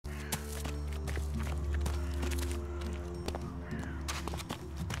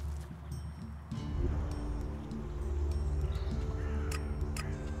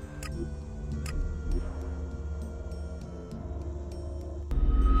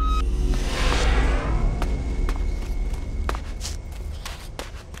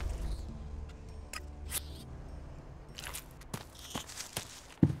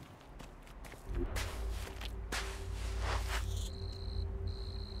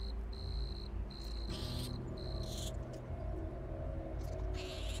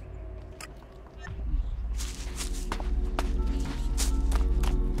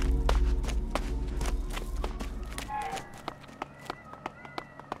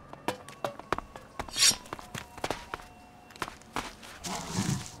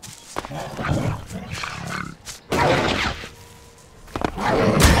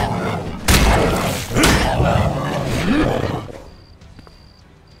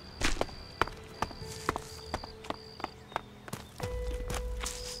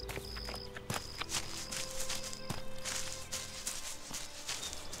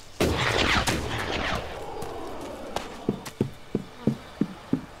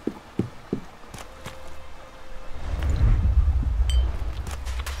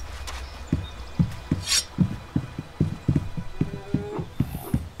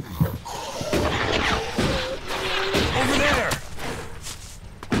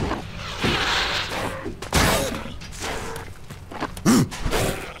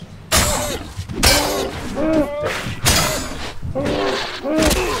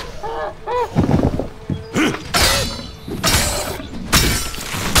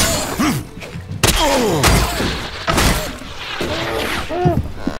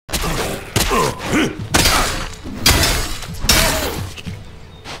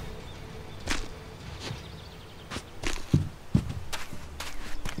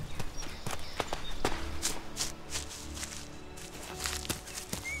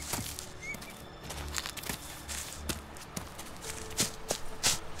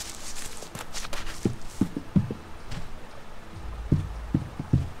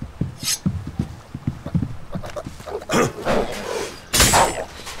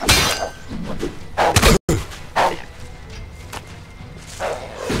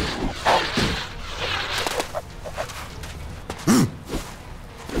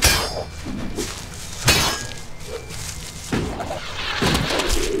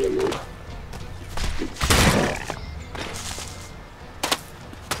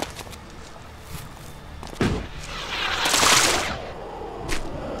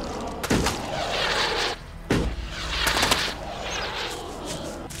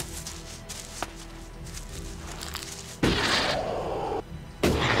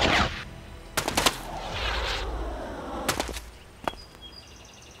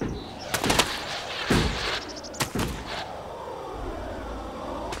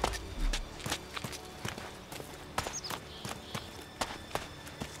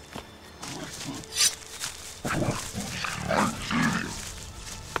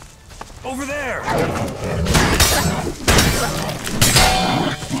Over there!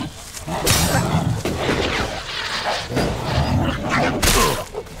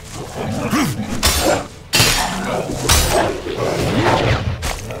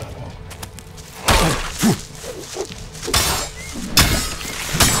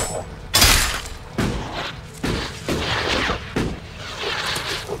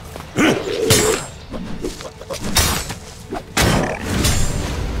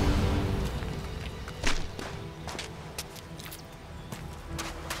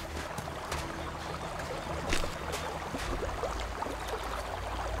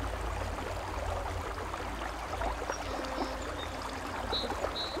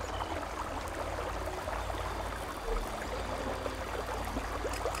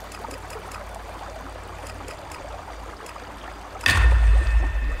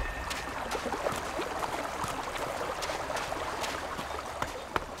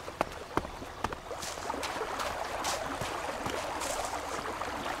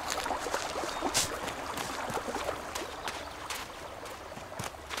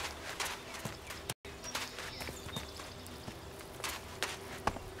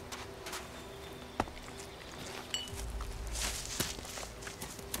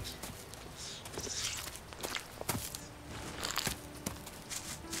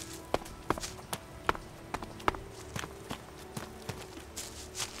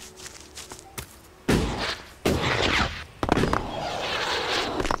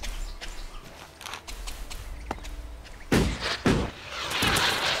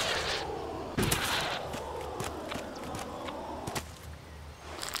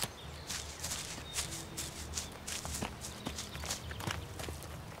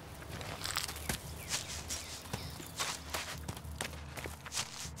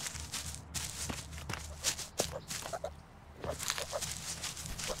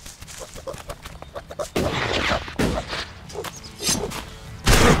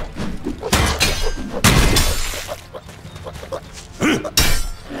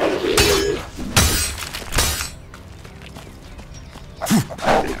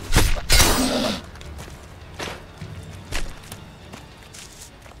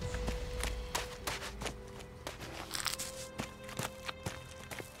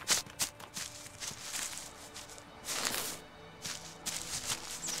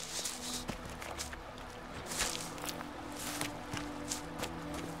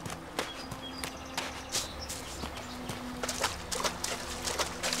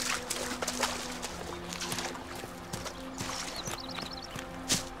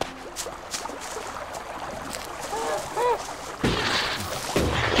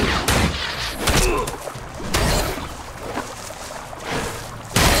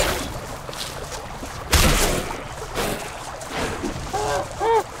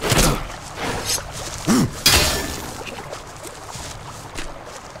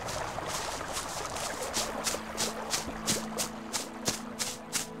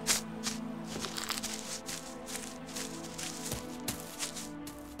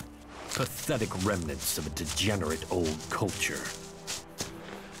 Pathetic remnants of a degenerate old culture.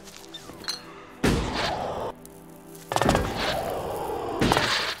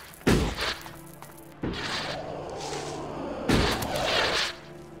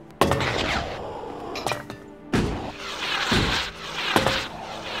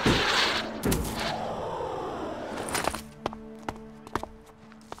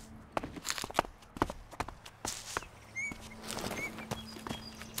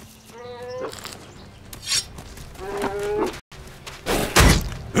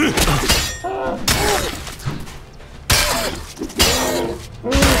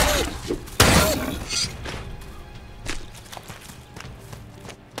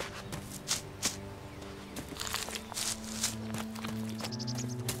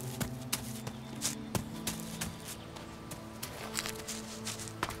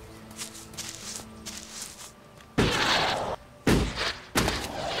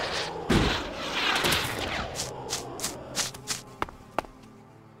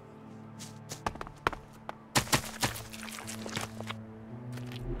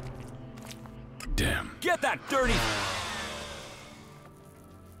 Damn. Get that dirty...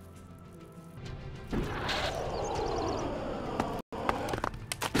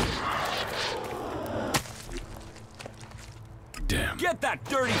 Damn. Get that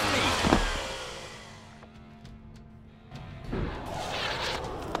dirty thief!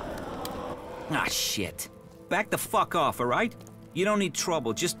 Ah, shit. Back the fuck off, all right? You don't need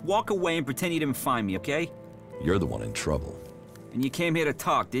trouble. Just walk away and pretend you didn't find me, okay? You're the one in trouble. And you came here to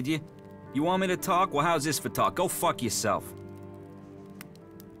talk, did you? You want me to talk? Well, how's this for talk? Go fuck yourself.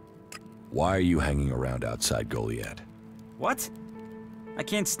 Why are you hanging around outside Goliad? What? I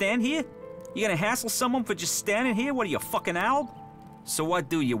can't stand here? You gonna hassle someone for just standing here? What are you, a fucking owl? So what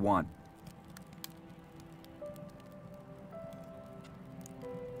do you want?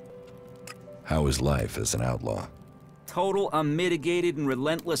 How is life as an outlaw? Total, unmitigated, and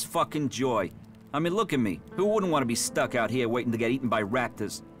relentless fucking joy. I mean, look at me. Who wouldn't want to be stuck out here waiting to get eaten by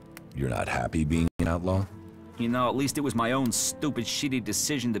raptors? You're not happy being an outlaw? You know, at least it was my own stupid, shitty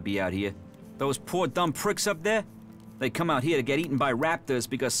decision to be out here. Those poor dumb pricks up there, they come out here to get eaten by raptors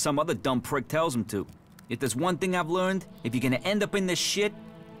because some other dumb prick tells them to. If there's one thing I've learned, if you're gonna end up in this shit,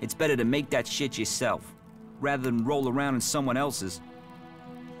 it's better to make that shit yourself, rather than roll around in someone else's.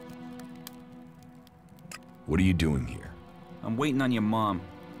 What are you doing here? I'm waiting on your mom.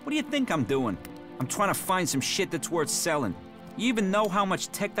 What do you think I'm doing? I'm trying to find some shit that's worth selling. You even know how much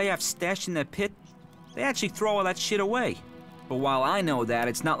tech they have stashed in their pit? They actually throw all that shit away. But while I know that,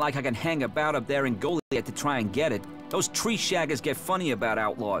 it's not like I can hang about up there in Goliad to try and get it. Those tree shaggers get funny about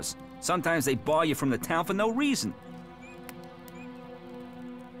outlaws. Sometimes they bar you from the town for no reason.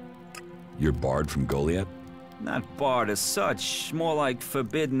 You're barred from Goliad? Not barred as such, more like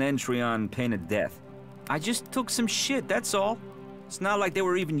forbidden entry on pain of death. I just took some shit, that's all. It's not like they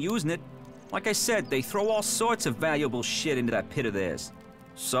were even using it. Like I said, they throw all sorts of valuable shit into that pit of theirs.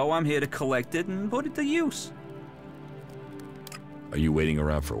 So I'm here to collect it and put it to use. Are you waiting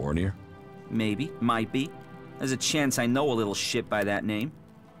around for Ornir? Maybe, might be. There's a chance I know a little shit by that name.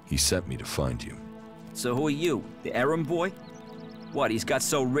 He sent me to find you. So who are you, the errand boy? What, he's got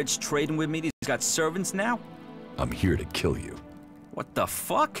so rich trading with me that he's got servants now? I'm here to kill you. What the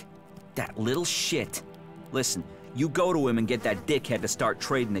fuck? That little shit. Listen, you go to him and get that dickhead to start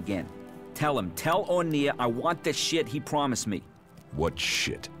trading again. Tell Ornir I want the shit he promised me. What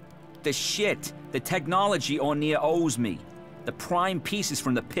shit? The shit. The technology Ornir owes me. The prime pieces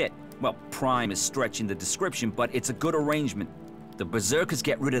from the pit. Well, prime is stretching the description, but it's a good arrangement. The Berserkers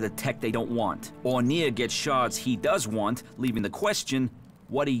get rid of the tech they don't want. Ornir gets shards he does want, leaving the question,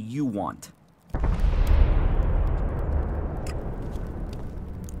 what do you want?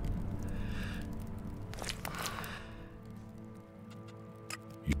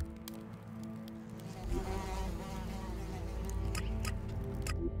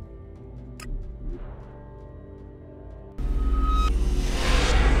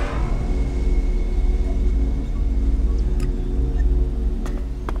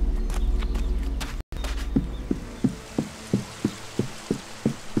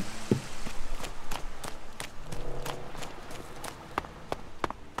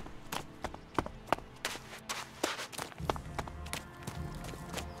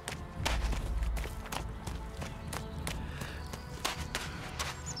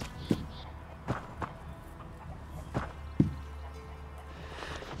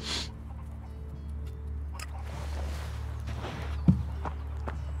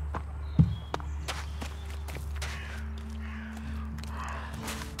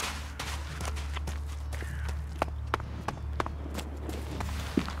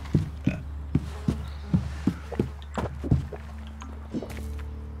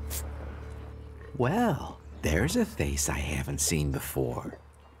 Well, there's a face I haven't seen before.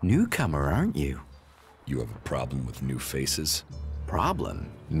 Newcomer, aren't you? You have a problem with new faces?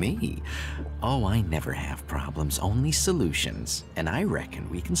 Problem? Me? Oh, I never have problems, only solutions. And I reckon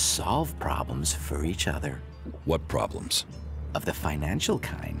we can solve problems for each other. What problems? Of the financial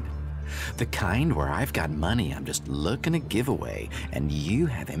kind. The kind where I've got money I'm just looking to give away, and you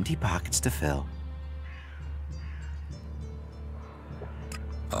have empty pockets to fill.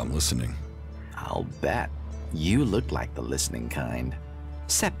 I'm listening. I'll bet. You look like the listening kind.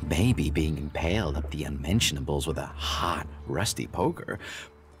 Except maybe being impaled up the unmentionables with a hot, rusty poker.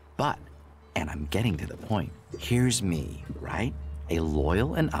 But, and I'm getting to the point, here's me, right? A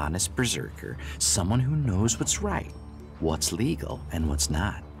loyal and honest berserker, someone who knows what's right, what's legal and what's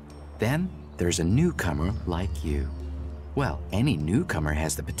not. Then there's a newcomer like you. Well, any newcomer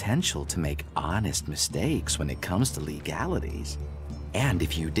has the potential to make honest mistakes when it comes to legalities. And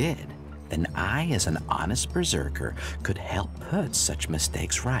if you did, then I, as an honest berserker, could help put such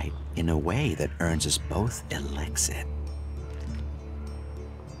mistakes right in a way that earns us both ELEX.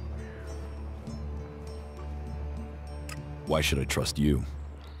 Why should I trust you?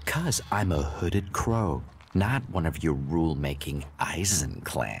 'Cause I'm a hooded crow, not one of your rule-making Eisen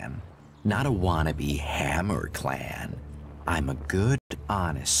clan, not a wannabe Hammer clan. I'm a good,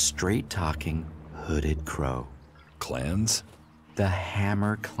 honest, straight-talking, hooded crow. Clans? The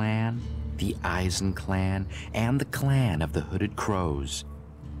Hammer clan, the Eisen clan, and the clan of the Hooded Crows.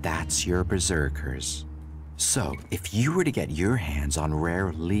 That's your berserkers. So, if you were to get your hands on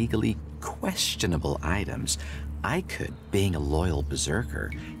rare, legally questionable items, I could, being a loyal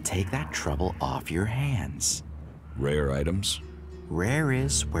berserker, take that trouble off your hands. Rare items? Rare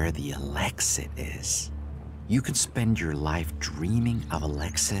is where the ELEX is. You can spend your life dreaming of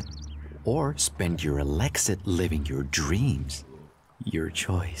ELEX, or spend your ELEX living your dreams. Your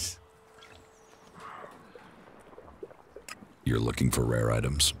choice. You're looking for rare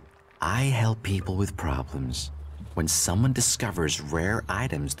items? I help people with problems. When someone discovers rare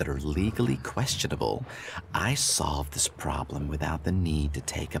items that are legally questionable, I solve this problem without the need to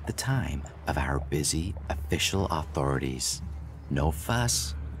take up the time of our busy official authorities. No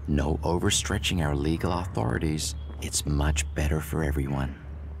fuss, no overstretching our legal authorities. It's much better for everyone.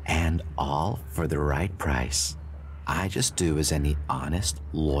 And all for the right price. I just do as any honest,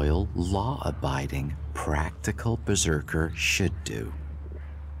 loyal, law-abiding, practical berserker should do.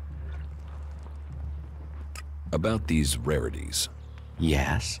 About these rarities.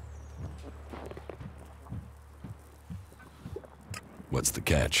 Yes? What's the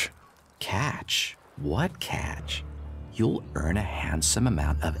catch? Catch? What catch? You'll earn a handsome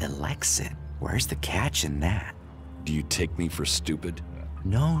amount of ELEX. Where's the catch in that? Do you take me for stupid?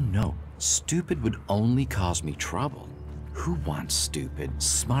 No. Stupid would only cause me trouble. Who wants stupid?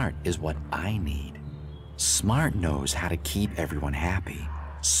 Smart is what I need. Smart knows how to keep everyone happy.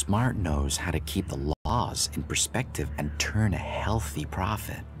 Smart knows how to keep the laws in perspective and turn a healthy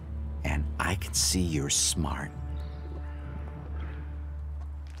profit. And I can see you're smart.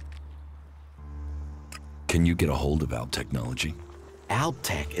 Can you get a hold of Alp technology?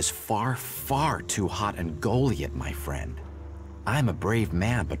 Alptech is far, far too hot and Goliath, my friend. I'm a brave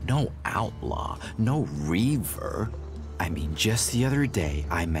man, but no outlaw, no reaver. I mean, just the other day,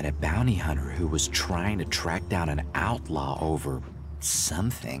 I met a bounty hunter who was trying to track down an outlaw over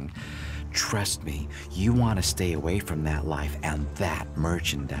something. Trust me, you want to stay away from that life and that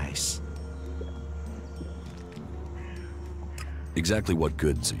merchandise. Exactly what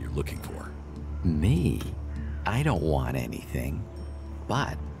goods are you looking for? Me? I don't want anything,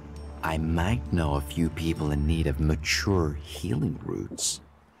 but I might know a few people in need of mature healing roots.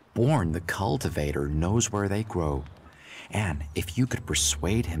 Born the cultivator knows where they grow, and if you could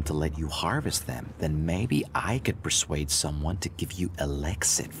persuade him to let you harvest them, then maybe I could persuade someone to give you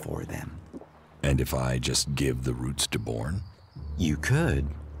ELEX for them. And if I just give the roots to Born? You could,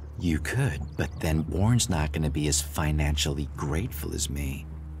 but then Born's not going to be as financially grateful as me.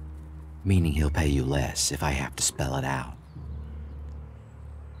 Meaning he'll pay you less if I have to spell it out.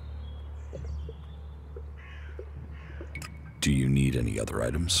 Do you need any other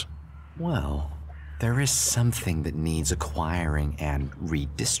items? Well, there is something that needs acquiring and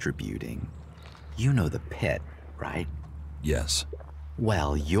redistributing. You know the pit, right? Yes.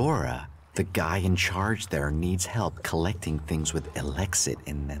 Well, Yora, the guy in charge there, needs help collecting things with ELEX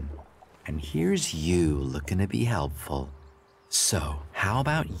in them. And here's you looking to be helpful. So, how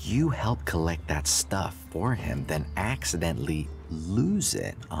about you help collect that stuff for him, then accidentally lose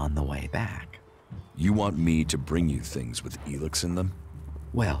it on the way back? You want me to bring you things with ELEX in them?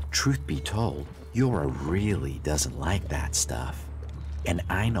 Well, truth be told, Yora really doesn't like that stuff. And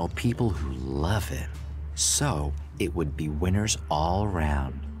I know people who love it. So, it would be winners all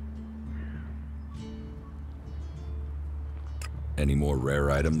around. Any more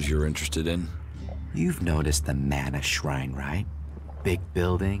rare items you're interested in? You've noticed the Mana Shrine, right? Big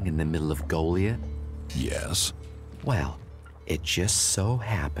building in the middle of Goliath? Yes. Well, it just so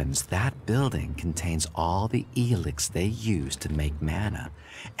happens that building contains all the ELEX they use to make mana,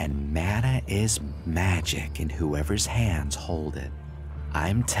 and mana is magic in whoever's hands hold it.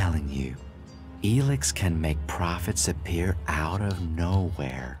 I'm telling you, ELEX can make profits appear out of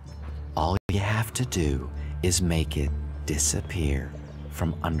nowhere. All you have to do is make it disappear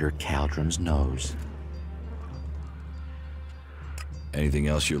from under Caldrum's nose. Anything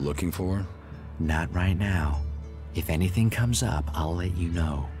else you're looking for? Not right now. If anything comes up, I'll let you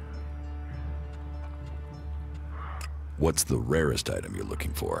know. What's the rarest item you're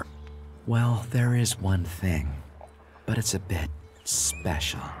looking for? Well, there is one thing, but it's a bit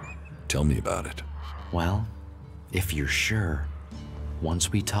special. Tell me about it. Well, if you're sure, once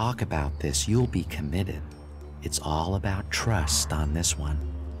we talk about this, you'll be committed. It's all about trust on this one.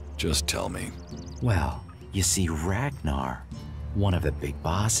 Just tell me. Well, you see, Ragnar, one of the big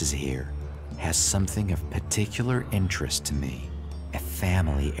bosses here, has something of particular interest to me. A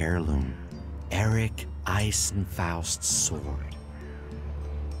family heirloom. Eric Eisenfaust's sword.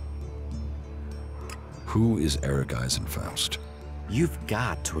 Who is Eric Eisenfaust? You've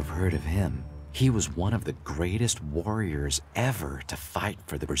got to have heard of him. He was one of the greatest warriors ever to fight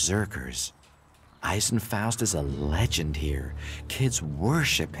for the Berserkers. Eisenfaust is a legend here. Kids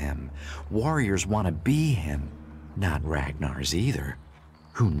worship him. Warriors want to be him. Not Ragnar's either.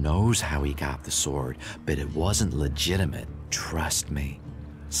 Who knows how he got the sword, but it wasn't legitimate, trust me.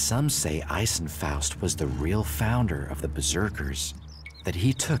 Some say Eisenfaust was the real founder of the Berserkers, that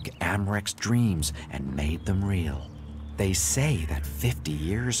he took Amrek's dreams and made them real. They say that 50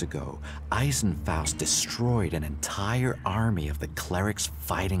 years ago, Eisenfaust destroyed an entire army of the clerics'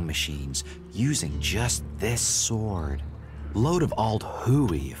 fighting machines using just this sword. Load of old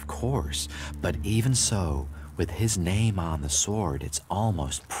hooey, of course, but even so, with his name on the sword, it's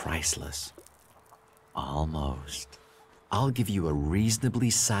almost priceless. Almost. I'll give you a reasonably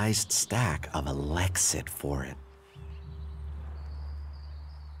sized stack of ELEX for it.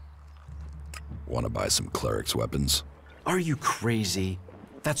 Want to buy some cleric's weapons? Are you crazy?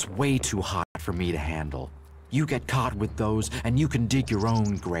 That's way too hot for me to handle. You get caught with those, and you can dig your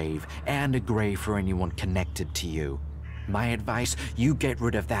own grave, and a grave for anyone connected to you. My advice, you get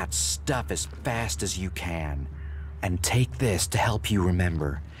rid of that stuff as fast as you can. And take this to help you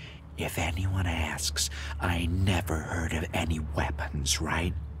remember. If anyone asks, I never heard of any weapons,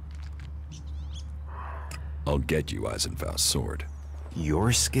 right? I'll get you Eisenfaust's sword.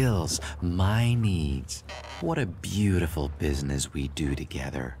 Your skills, my needs. What a beautiful business we do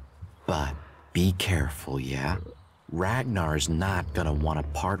together. But be careful, yeah? Ragnar's not gonna want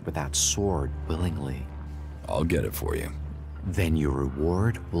to part with that sword willingly. I'll get it for you. Then your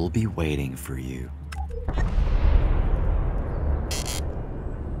reward will be waiting for you.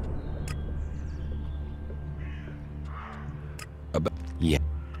 Yeah.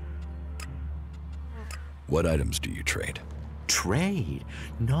 What items do you trade? Trade?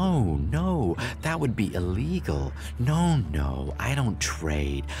 No, that would be illegal. No, I don't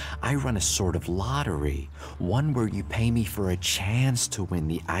trade. I run a sort of lottery, one where you pay me for a chance to win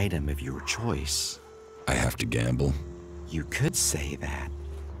the item of your choice. I have to gamble? You could say that,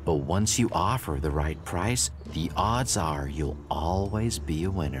 but once you offer the right price, the odds are you'll always be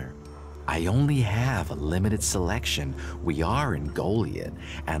a winner. I only have a limited selection. We are in Goliad,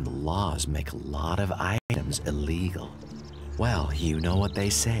 and the laws make a lot of items illegal. Well, you know what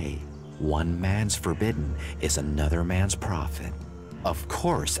they say. One man's forbidden is another man's profit. Of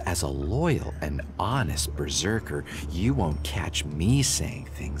course, as a loyal and honest berserker, you won't catch me saying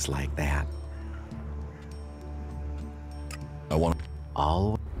things like that. I want...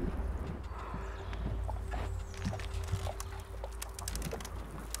 Always.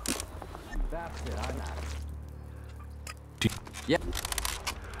 That's it, I'm at it. Yep.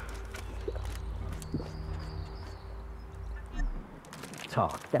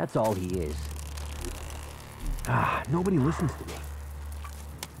 Talk, that's all he is. Nobody listens to me.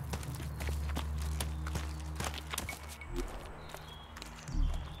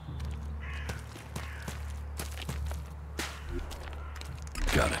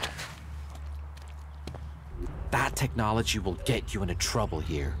 Got it. That technology will get you into trouble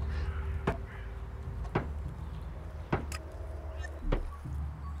here.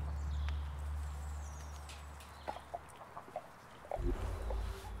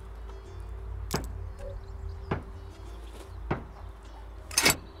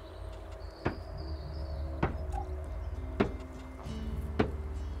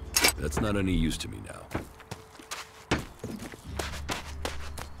 That's not any use to me now.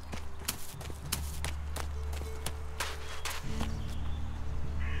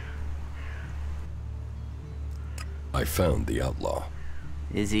 I found the outlaw.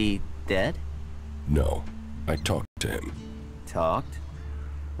 Is he dead? No, I talked to him. Talked?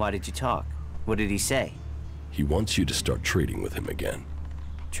 Why did you talk? What did he say? He wants you to start trading with him again.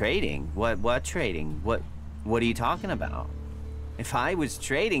 Trading? What trading? What are you talking about? If I was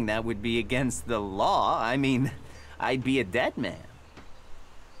trading, that would be against the law. I mean, I'd be a dead man.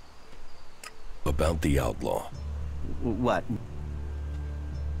 About the outlaw. What?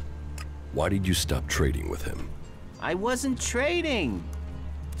 Why did you stop trading with him? I wasn't trading.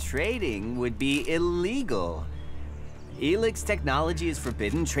 Trading would be illegal. ELEX technology is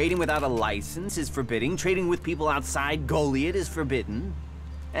forbidden. Trading without a license is forbidden. Trading with people outside Goliad is forbidden.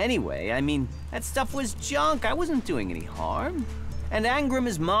 Anyway, I mean, that stuff was junk. I wasn't doing any harm. And Angram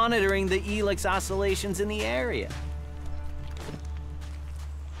is monitoring the ELEX oscillations in the area.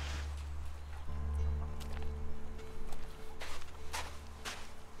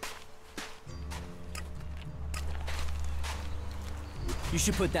 You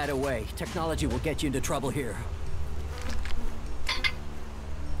should put that away. Technology will get you into trouble here.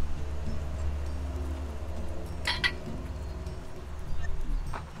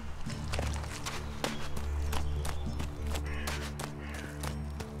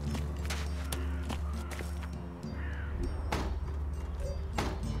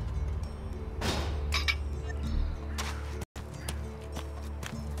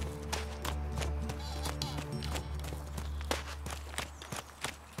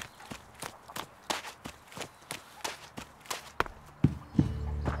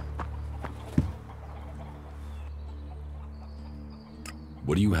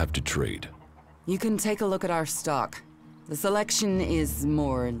 What do you have to trade? You can take a look at our stock. The selection is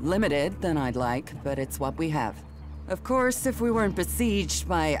more limited than I'd like, but it's what we have. Of course, if we weren't besieged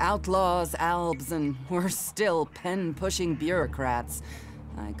by outlaws, albs, and worse still, pen-pushing bureaucrats,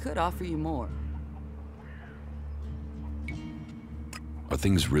 I could offer you more. Are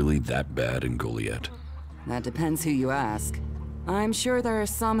things really that bad in Goliath? That depends who you ask. I'm sure there are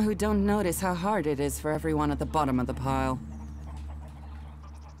some who don't notice how hard it is for everyone at the bottom of the pile.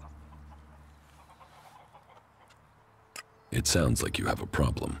 It sounds like you have a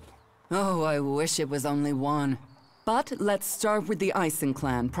problem. Oh, I wish it was only one. But let's start with the Ison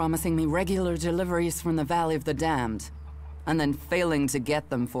clan promising me regular deliveries from the Valley of the Damned, and then failing to get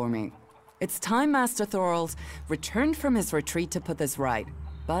them for me. It's time Master Thorald returned from his retreat to put this right.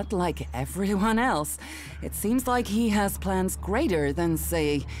 But like everyone else, it seems like he has plans greater than,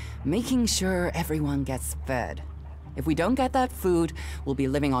 say, making sure everyone gets fed. If we don't get that food, we'll be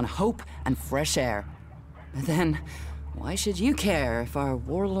living on hope and fresh air. But then, why should you care if our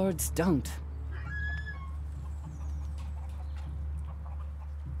warlords don't?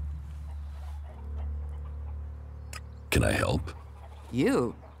 Can I help?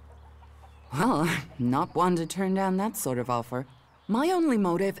 You? Well, I'm not one to turn down that sort of offer. My only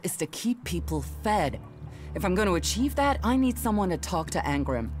motive is to keep people fed. If I'm going to achieve that, I need someone to talk to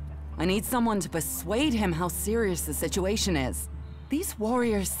Angrim. I need someone to persuade him how serious the situation is. These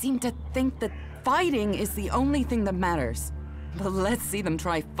warriors seem to think that fighting is the only thing that matters. But let's see them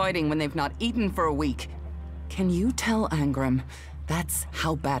try fighting when they've not eaten for a week. Can you tell Angrim that's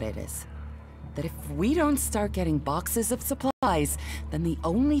how bad it is? That if we don't start getting boxes of supplies, then the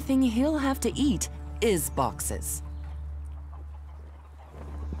only thing he'll have to eat is boxes.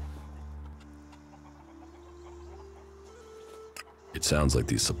 It sounds like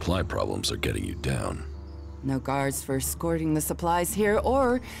these supply problems are getting you down. No guards for escorting the supplies here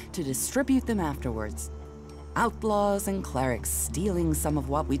or to distribute them afterwards. Outlaws and clerics stealing some of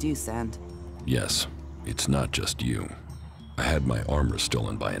what we do send. Yes, it's not just you. I had my armor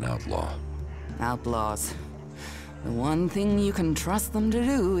stolen by an outlaw. Outlaws. The one thing you can trust them to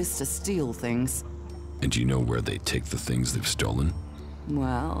do is to steal things. And you know where they take the things they've stolen?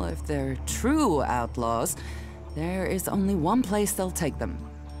 Well, if they're true outlaws, there is only one place they'll take them.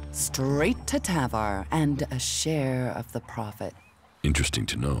 Straight to Tavar and a share of the profit. Interesting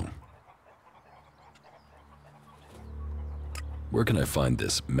to know. Where can I find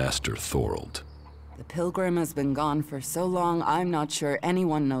this Master Thorald? The pilgrim has been gone for so long, I'm not sure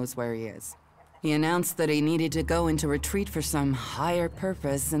anyone knows where he is. He announced that he needed to go into retreat for some higher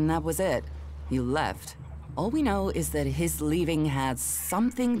purpose, and that was it. He left. All we know is that his leaving had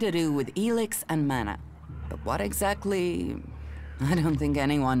something to do with ELEX and mana. But what exactly, I don't think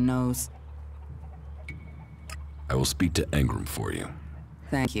anyone knows. I will speak to Angrim for you.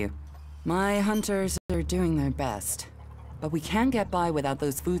 Thank you. My hunters are doing their best. But we can't get by without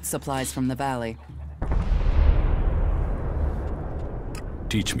those food supplies from the valley.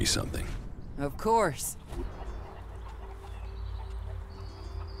 Teach me something. Of course.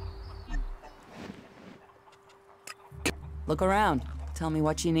 Look around. Tell me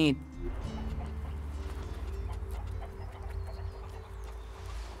what you need.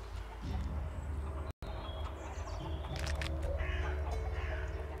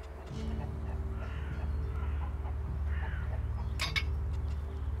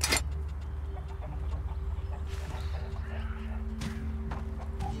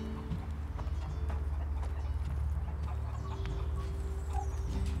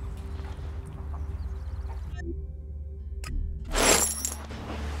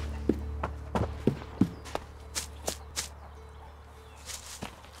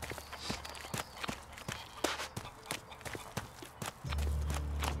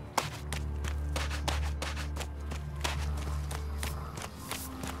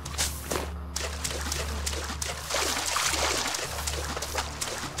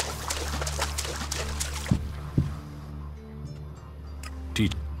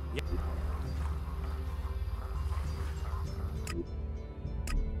 Teach.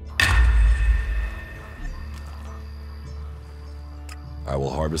 I will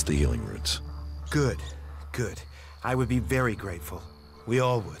harvest the healing roots. Good, good. I would be very grateful. We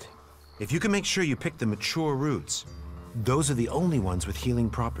all would. If you can make sure you pick the mature roots, those are the only ones with healing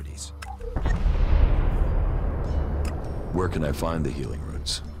properties. Where can I find the healing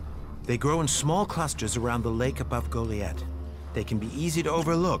roots? They grow in small clusters around the lake above Goliath. They can be easy to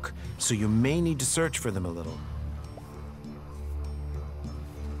overlook, so you may need to search for them a little.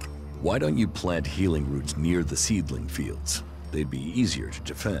 Why don't you plant healing roots near the seedling fields? They'd be easier to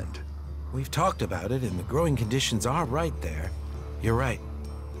defend. We've talked about it, and the growing conditions are right there. You're right.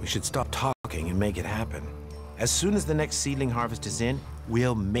 We should stop talking and make it happen. As soon as the next seedling harvest is in,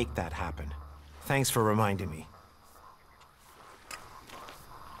 we'll make that happen. Thanks for reminding me.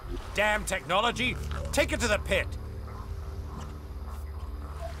 Damn technology! Take it to the pit!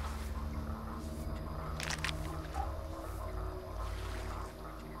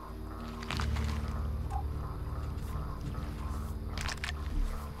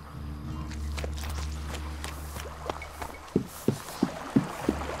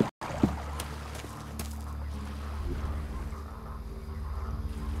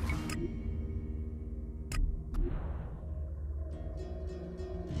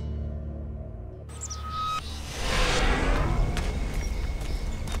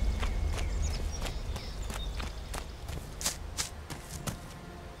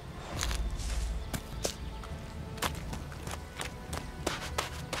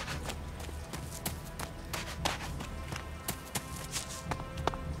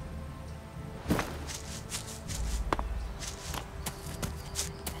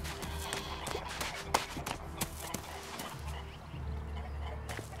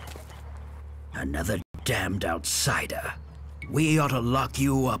 Another damned outsider. We ought to lock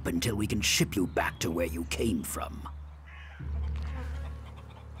you up until we can ship you back to where you came from.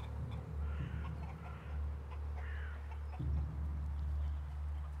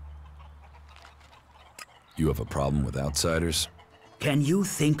 You have a problem with outsiders? Can you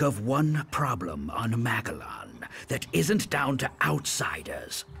think of one problem on Magellan that isn't down to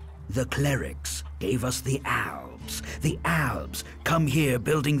outsiders? The clerics gave us the Albs. The Albs come here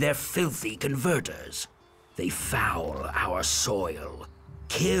building their filthy converters. They foul our soil,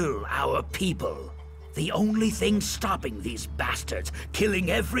 kill our people. The only thing stopping these bastards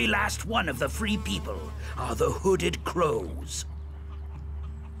killing every last one of the free people are the hooded crows.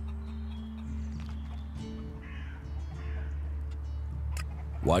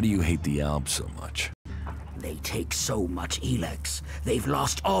 Why do you hate the Alps so much? They take so much ELEX, they've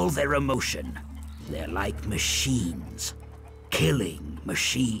lost all their emotion. They're like machines. Killing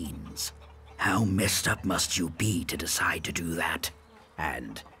machines. How messed up must you be to decide to do that?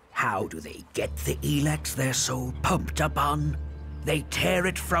 And how do they get the ELEX they're so pumped up on? They tear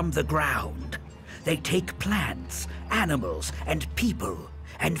it from the ground. They take plants, animals, and people,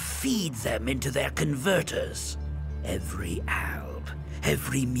 and feed them into their converters. Every alb,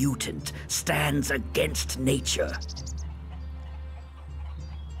 every mutant stands against nature.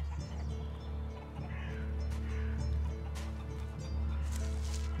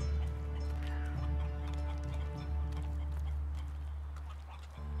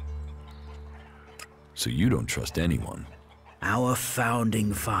 So you don't trust anyone? Our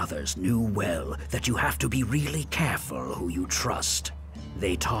founding fathers knew well that you have to be really careful who you trust.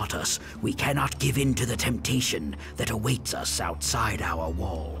 They taught us we cannot give in to the temptation that awaits us outside our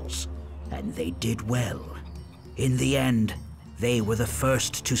walls. And they did well. In the end, they were the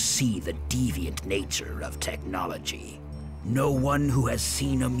first to see the deviant nature of technology. No one who has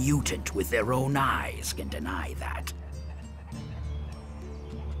seen a mutant with their own eyes can deny that.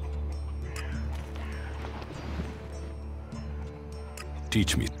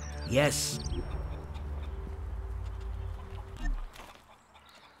 Teach me. Yes.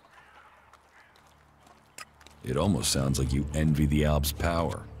 It almost sounds like you envy the Alb's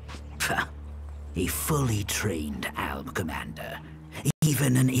power. A fully trained Alb commander,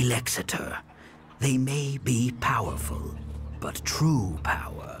 even an Elexitor. They may be powerful, but true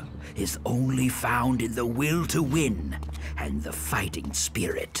power is only found in the will to win and the fighting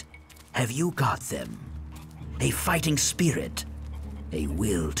spirit. Have you got them? A fighting spirit, a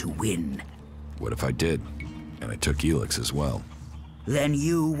will to win. What if I did, and I took ELEX as well? Then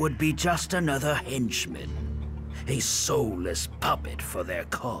you would be just another henchman. A soulless puppet for their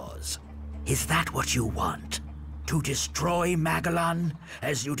cause. Is that what you want? To destroy Magellan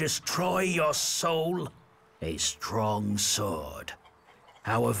as you destroy your soul? A strong sword.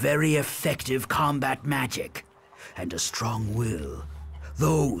 Our very effective combat magic. And a strong will.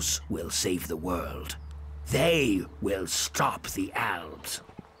 Those will save the world. They will stop the Albs.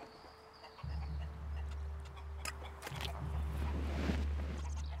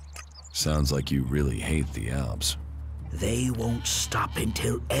 Sounds like you really hate the Albs. They won't stop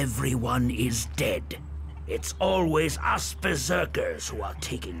until everyone is dead. It's always us berserkers who are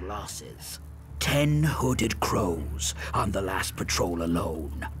taking losses. 10 hooded crows on the last patrol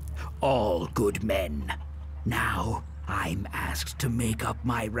alone. All good men. Now I'm asked to make up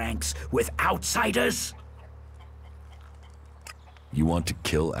my ranks with outsiders? You want to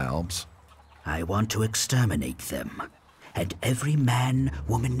kill Albs? I want to exterminate them. And every man,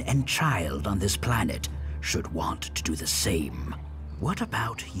 woman, and child on this planet should want to do the same. What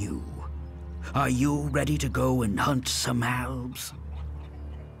about you? Are you ready to go and hunt some albs?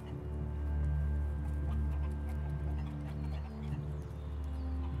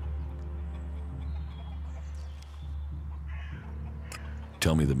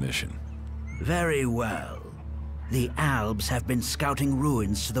 Tell me the mission. Very well. The Albs have been scouting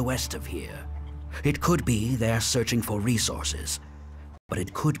ruins to the west of here. It could be they're searching for resources, but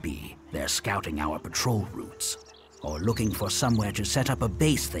it could be they're scouting our patrol routes, or looking for somewhere to set up a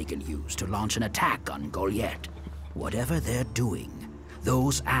base they can use to launch an attack on Goliath. Whatever they're doing,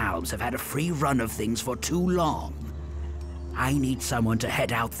 those Albs have had a free run of things for too long. I need someone to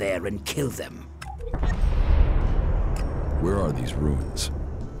head out there and kill them. Where are these ruins?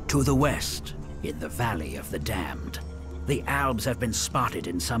 To the west, in the Valley of the Damned. The Albs have been spotted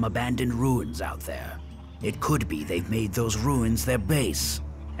in some abandoned ruins out there. It could be they've made those ruins their base,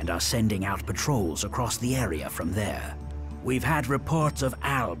 and are sending out patrols across the area from there. We've had reports of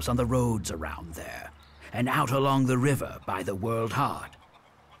Albs on the roads around there, and out along the river by the World Heart.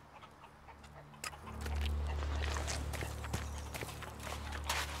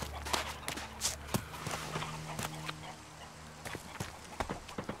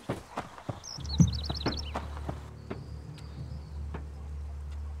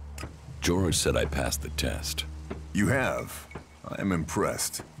 George said I passed the test. You have. I am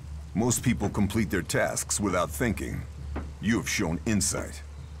impressed. Most people complete their tasks without thinking. You have shown insight.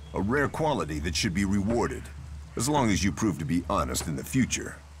 A rare quality that should be rewarded, as long as you prove to be honest in the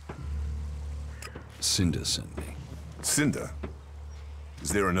future. Cinda sent me. Cinda? Is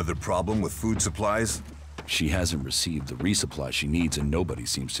there another problem with food supplies? She hasn't received the resupply she needs, and nobody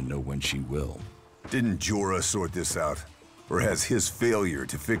seems to know when she will. Didn't Jorah sort this out? Or has his failure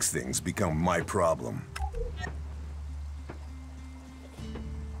to fix things become my problem?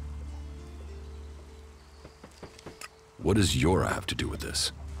 What does Jorah have to do with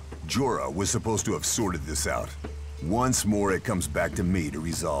this? Jorah was supposed to have sorted this out. Once more, it comes back to me to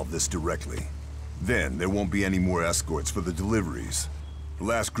resolve this directly. Then, there won't be any more escorts for the deliveries. The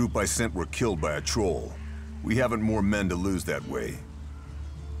last group I sent were killed by a troll. We haven't more men to lose that way.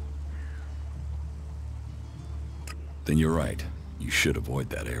 Then you're right. You should avoid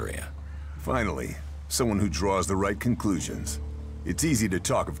that area. Finally, someone who draws the right conclusions. It's easy to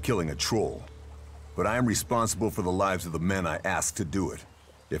talk of killing a troll, but I am responsible for the lives of the men I asked to do it.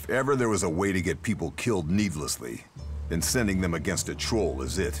 If ever there was a way to get people killed needlessly, then sending them against a troll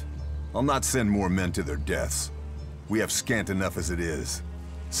is it. I'll not send more men to their deaths. We have scant enough as it is.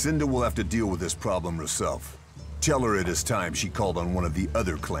 Cinda will have to deal with this problem herself. Tell her it is time she called on one of the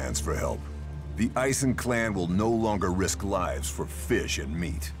other clans for help. The Ison clan will no longer risk lives for fish and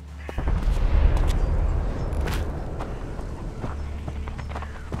meat.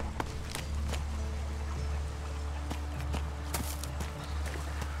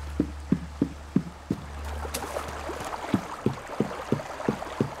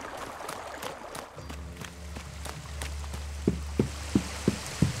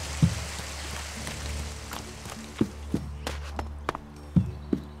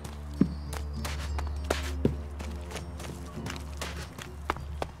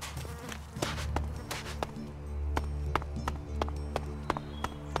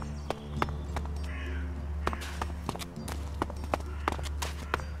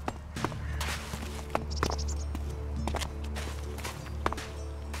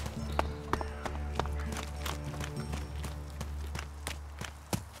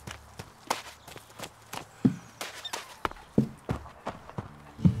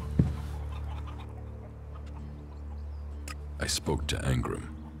 I spoke to Angram.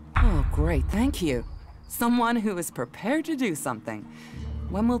 Oh, great, thank you. Someone who is prepared to do something.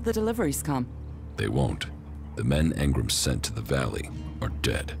 When will the deliveries come? They won't. The men Angram sent to the valley are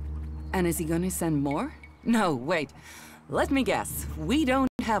dead. And is he going to send more? No, wait. Let me guess. We don't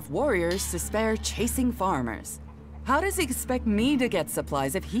have warriors to spare chasing farmers. How does he expect me to get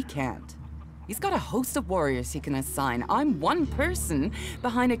supplies if he can't? He's got a host of warriors he can assign. I'm one person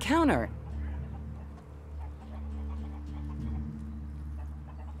behind a counter.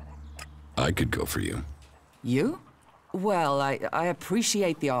 I could go for you. You? Well, I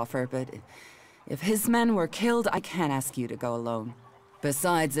appreciate the offer, but if his men were killed, I can't ask you to go alone.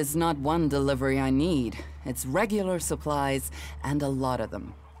 Besides, it's not one delivery I need. It's regular supplies, and a lot of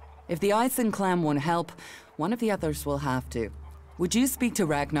them. If the Ison clan won't help, one of the others will have to. Would you speak to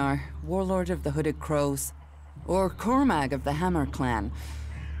Ragnar, warlord of the Hooded Crows? Or Cormag of the Hammer clan?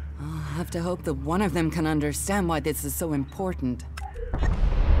 I'll have to hope that one of them can understand why this is so important.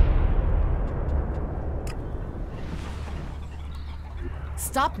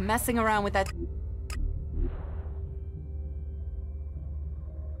 Stop messing around with that.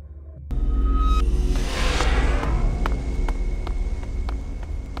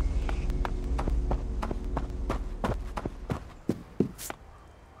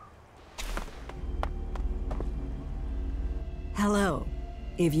 Hello.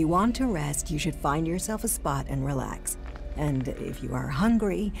 If you want to rest, you should find yourself a spot and relax. And if you are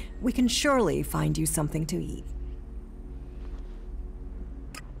hungry, we can surely find you something to eat.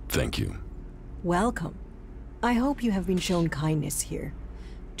 Thank you. Welcome. I hope you have been shown kindness here.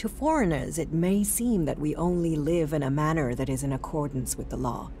 To foreigners, it may seem that we only live in a manner that is in accordance with the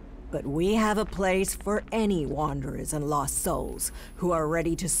law. But we have a place for any wanderers and lost souls who are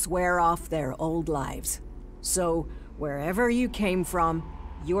ready to swear off their old lives. So, wherever you came from,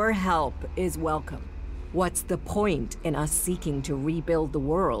 your help is welcome. What's the point in us seeking to rebuild the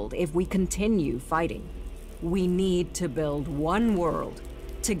world if we continue fighting? We need to build one world,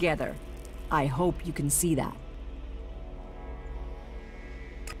 together. I hope you can see that.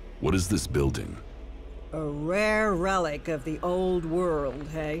 What is this building? A rare relic of the old world,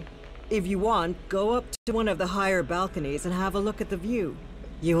 hey? If you want, go up to one of the higher balconies and have a look at the view.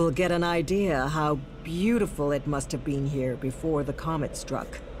 You will get an idea how beautiful it must have been here before the comet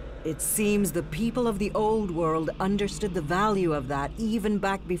struck. It seems the people of the old world understood the value of that even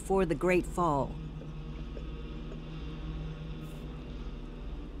back before the Great Fall.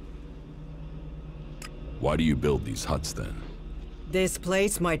 Why do you build these huts then? This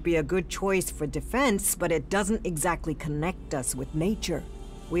place might be a good choice for defense, but it doesn't exactly connect us with nature.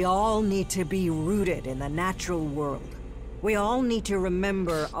 We all need to be rooted in the natural world. We all need to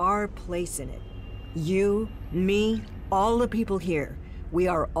remember our place in it. You, me, all the people here, we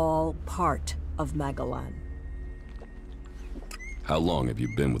are all part of Magalan. How long have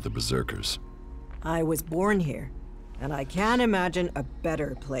you been with the Berserkers? I was born here, and I can't imagine a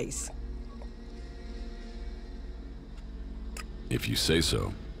better place. If you say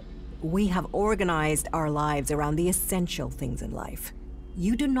so. We have organized our lives around the essential things in life.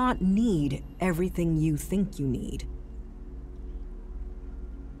 You do not need everything you think you need.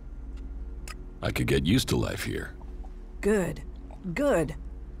 I could get used to life here. Good. Good.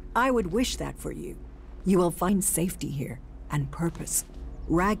 I would wish that for you. You will find safety here, and purpose.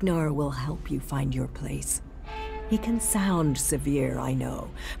 Ragnar will help you find your place. He can sound severe, I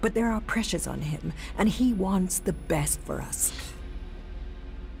know, but there are pressures on him, and he wants the best for us.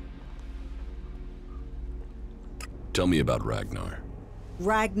 Tell me about Ragnar.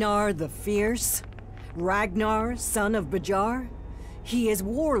 Ragnar the Fierce? Ragnar, son of Bajar? He is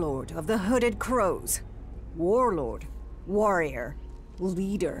warlord of the Hooded Crows. Warlord, warrior,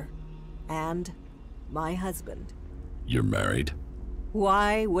 leader, and my husband. You're married?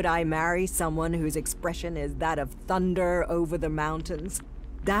 Why would I marry someone whose expression is that of thunder over the mountains?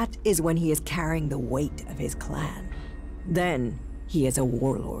 That is when he is carrying the weight of his clan. Then he is a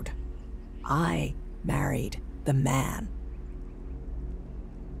warlord. I married the man.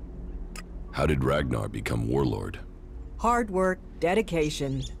 How did Ragnar become warlord? Hard work,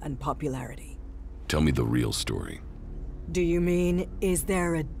 dedication, and popularity. Tell me the real story. Do you mean, is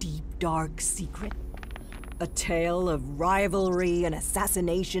there a deep, dark secret? A tale of rivalry and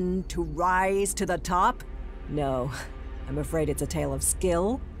assassination to rise to the top? No, I'm afraid it's a tale of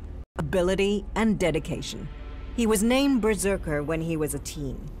skill, ability, and dedication. He was named Berserker when he was a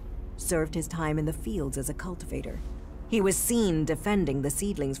teen. Served his time in the fields as a cultivator. He was seen defending the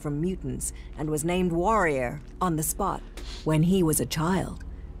seedlings from mutants and was named warrior on the spot. When he was a child,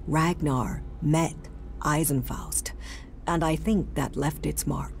 Ragnar met Eisenfaust, and I think that left its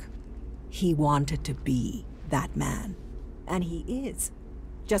mark. He wanted to be that man, and he is,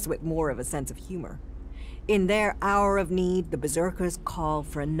 just with more of a sense of humor. In their hour of need, the Berserkers call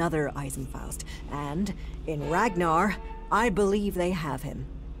for another Eisenfaust, and in Ragnar, I believe they have him.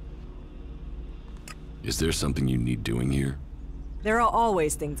 Is there something you need doing here? There are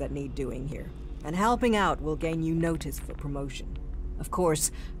always things that need doing here, and helping out will gain you notice for promotion. Of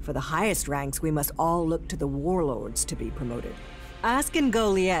course, for the highest ranks, we must all look to the warlords to be promoted. Ask in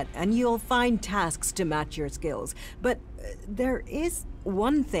Goliath, and you'll find tasks to match your skills. But there is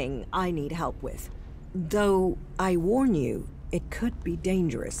one thing I need help with. Though I warn you, it could be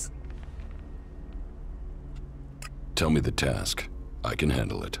dangerous. Tell me the task. I can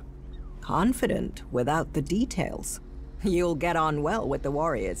handle it. Confident without the details. You'll get on well with the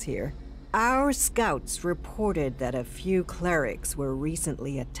warriors here. Our scouts reported that a few clerics were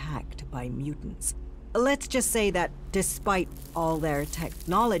recently attacked by mutants. Let's just say that despite all their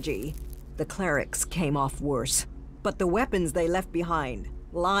technology, the clerics came off worse. But the weapons they left behind,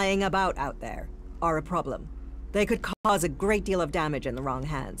 lying about out there, are a problem. They could cause a great deal of damage in the wrong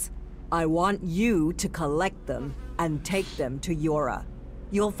hands. I want you to collect them and take them to Yora.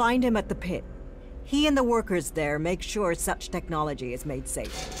 You'll find him at the pit. He and the workers there make sure such technology is made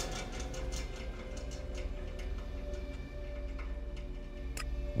safe.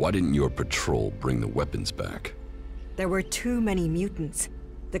 Why didn't your patrol bring the weapons back? There were too many mutants.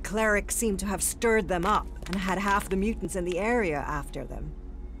 The clerics seemed to have stirred them up and had half the mutants in the area after them.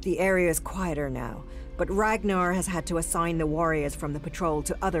 The area is quieter now, but Ragnar has had to assign the warriors from the patrol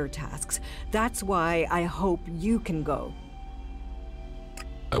to other tasks. That's why I hope you can go.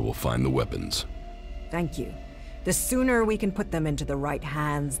 I will find the weapons. Thank you. The sooner we can put them into the right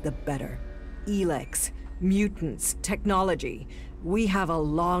hands, the better. ELEX, mutants, technology. We have a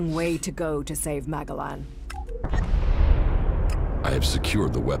long way to go to save Magellan. I have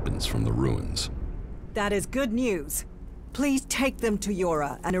secured the weapons from the ruins. That is good news. Please take them to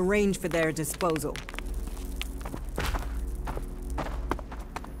Yora and arrange for their disposal.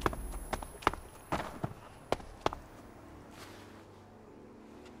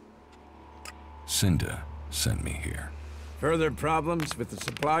 Cinda sent me here. Further problems with the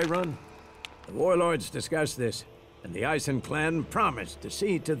supply run? The warlords discussed this, and the Ison clan promised to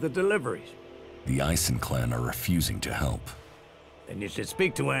see to the deliveries. The Ison clan are refusing to help. Then you should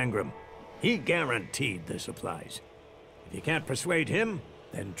speak to Angram. He guaranteed the supplies. If you can't persuade him,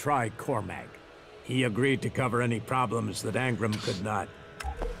 then try Cormac. He agreed to cover any problems that Angram could not.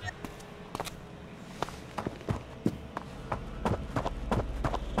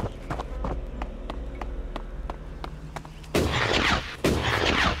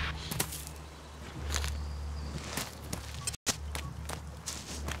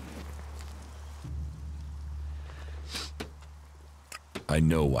 I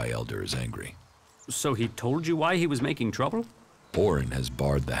know why Elder is angry. So he told you why he was making trouble? Orin has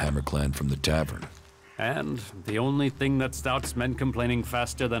barred the Hammer clan from the tavern. And the only thing that starts men complaining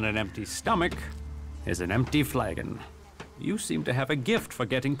faster than an empty stomach is an empty flagon. You seem to have a gift for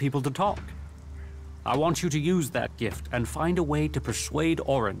getting people to talk. I want you to use that gift and find a way to persuade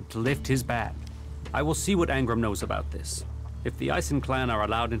Orin to lift his ban. I will see what Angram knows about this. If the Ison clan are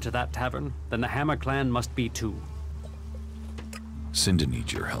allowed into that tavern, then the Hammer clan must be too. Cinda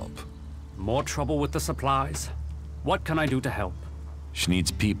needs your help. More trouble with the supplies? What can I do to help? She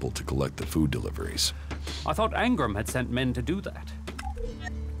needs people to collect the food deliveries. I thought Angram had sent men to do that.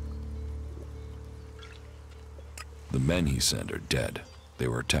 The men he sent are dead. They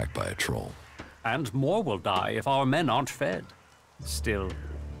were attacked by a troll. And more will die if our men aren't fed. Still,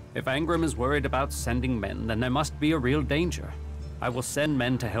 if Angram is worried about sending men, then there must be a real danger. I will send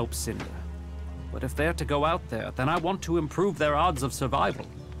men to help Cinda. But if they're to go out there, then I want to improve their odds of survival.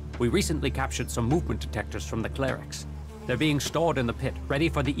 We recently captured some movement detectors from the clerics. They're being stored in the pit, ready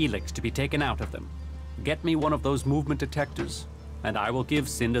for the ELEX to be taken out of them. Get me one of those movement detectors, and I will give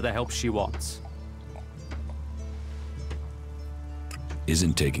Cinda the help she wants.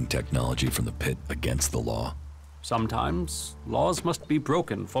 Isn't taking technology from the pit against the law? Sometimes, laws must be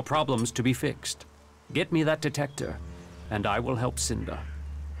broken for problems to be fixed. Get me that detector, and I will help Cinda.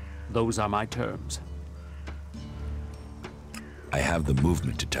 Those are my terms. I have the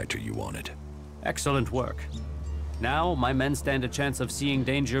movement detector you wanted. Excellent work. Now, my men stand a chance of seeing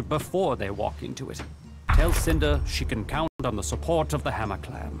danger before they walk into it. Tell Cinda she can count on the support of the Hammer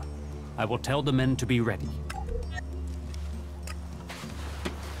clan. I will tell the men to be ready.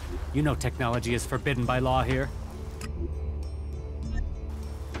 You know technology is forbidden by law here.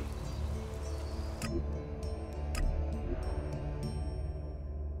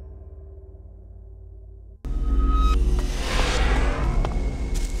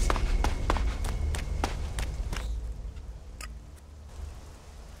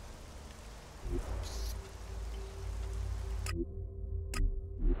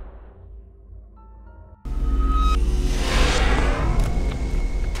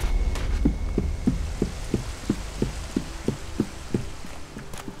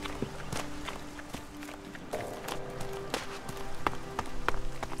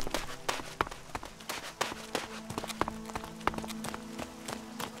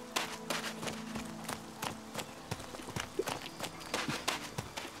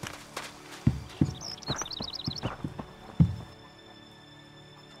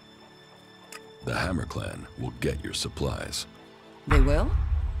 The Hammer clan will get your supplies. They will?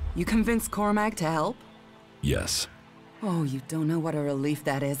 You convinced Cormac to help? Yes. Oh, you don't know what a relief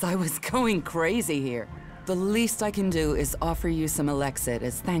that is. I was going crazy here. The least I can do is offer you some Elexit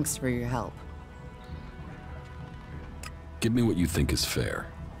as thanks for your help. Give me what you think is fair.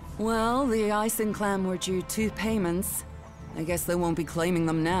 Well, the Ison clan were due 2 payments. I guess they won't be claiming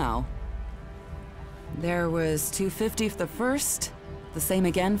them now. There was $250 for the first, the same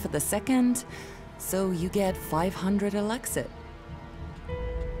again for the second, so you get 500 Elexit.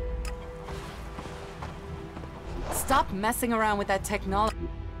 Stop messing around with that technology.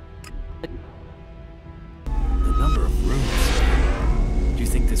 The number of rooms. Do you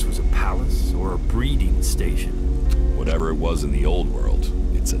think this was a palace or for a breeding station. Whatever it was in the old world,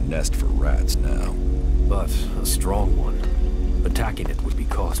 it's a nest for rats now. But a strong one. Attacking it would be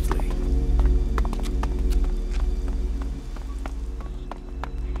costly.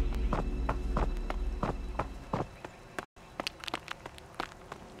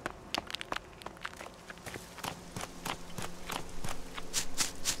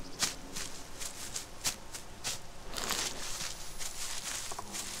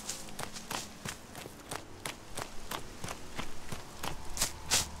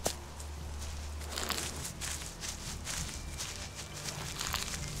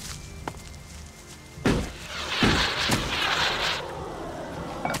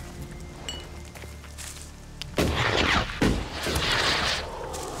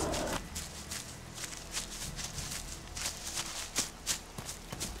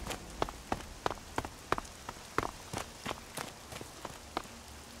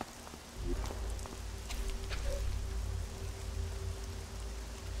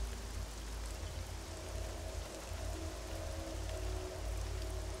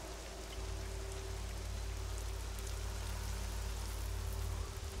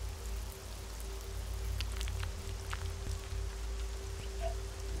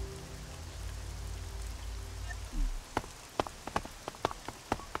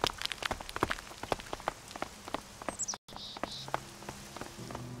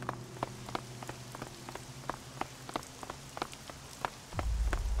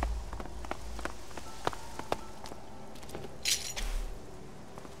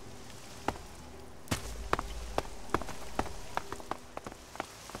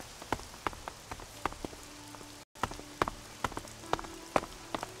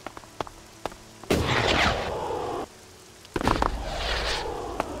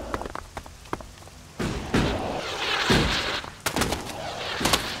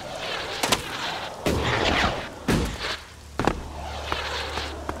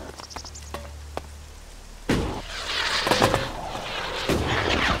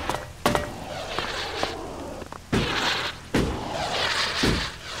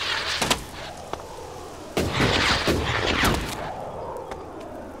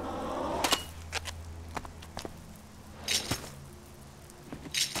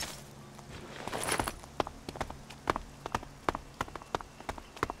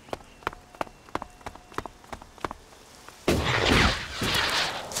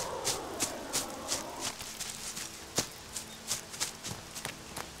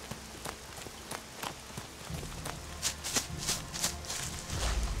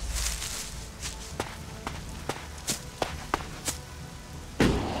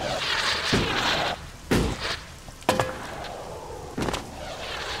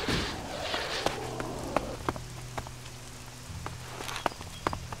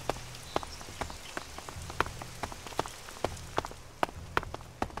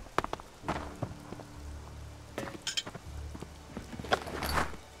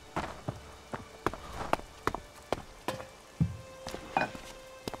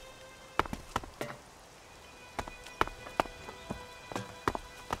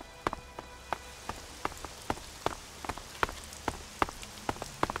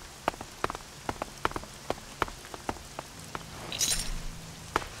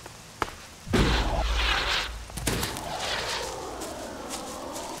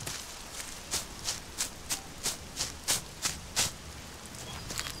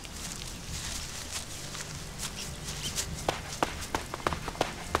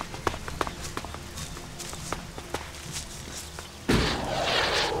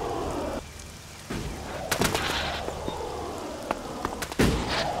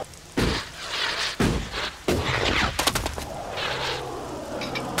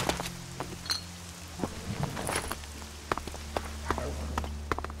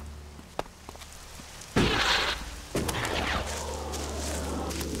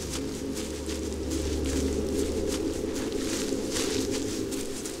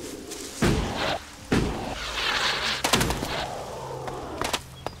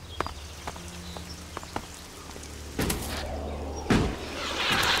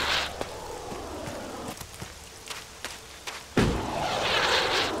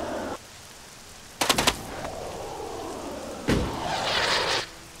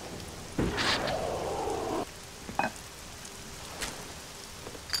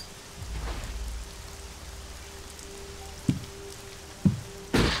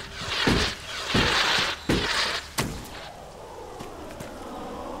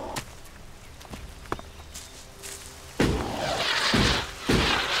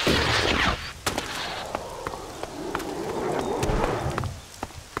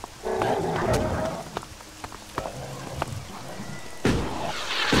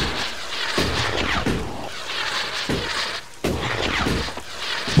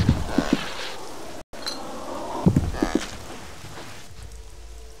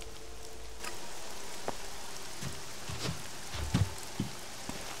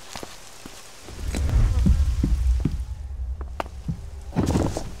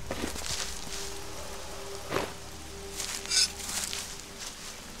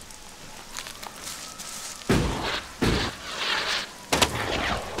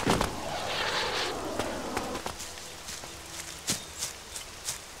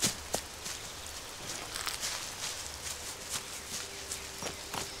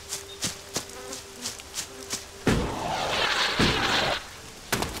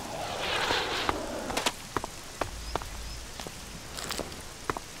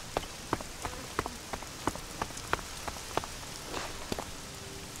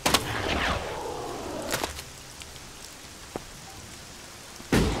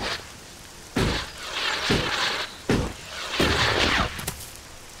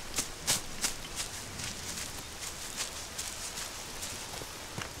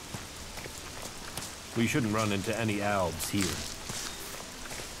 We shouldn't run into any Albs here.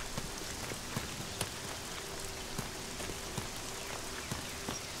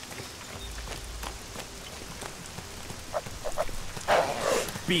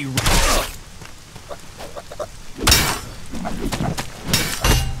 Be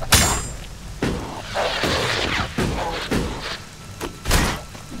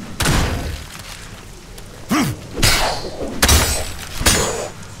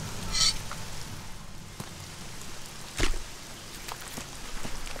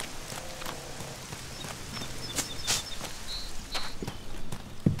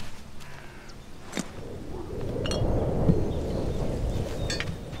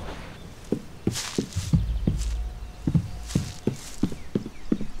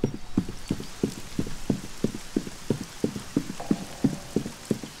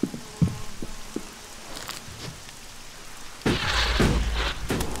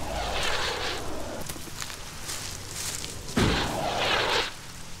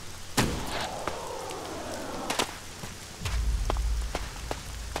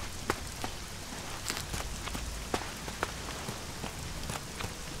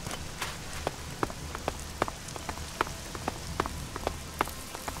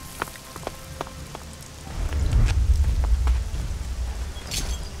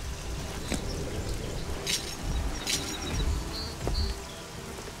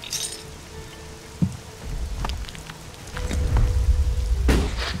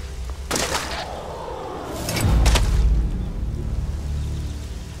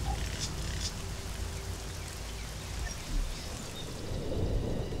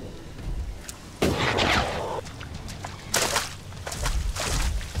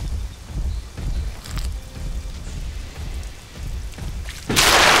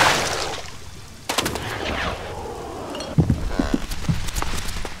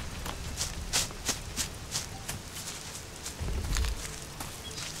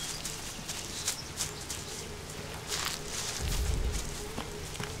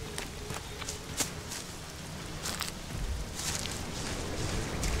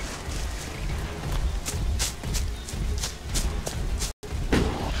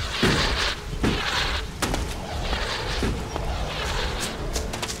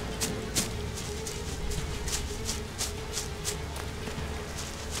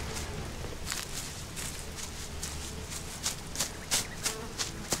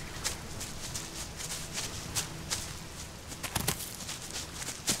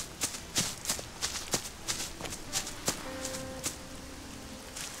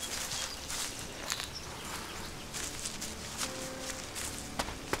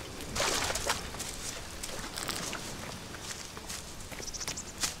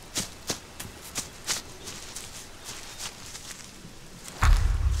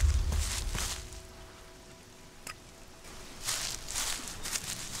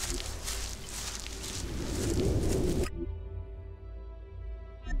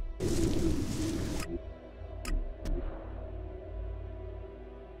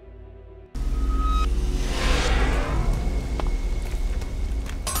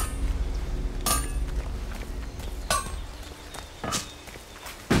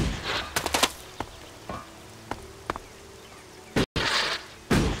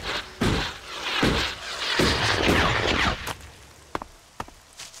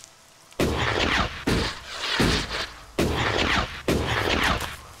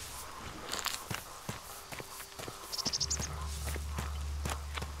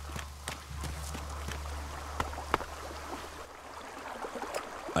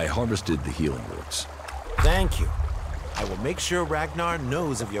I harvested the healing roots. Thank you. I will make sure Ragnar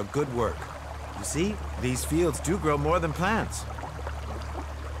knows of your good work. You see, these fields do grow more than plants.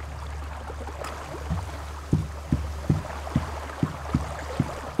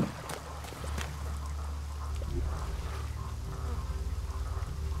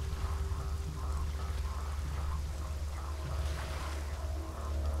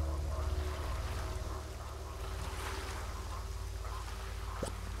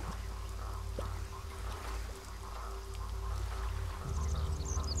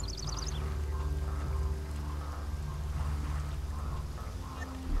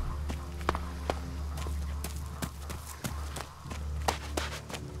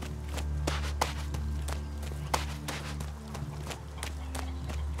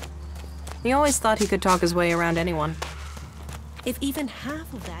 He always thought he could talk his way around anyone. If even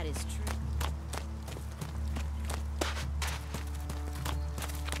half of that is true.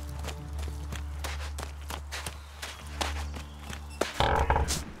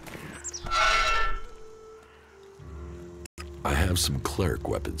 I have some cleric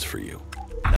weapons for you.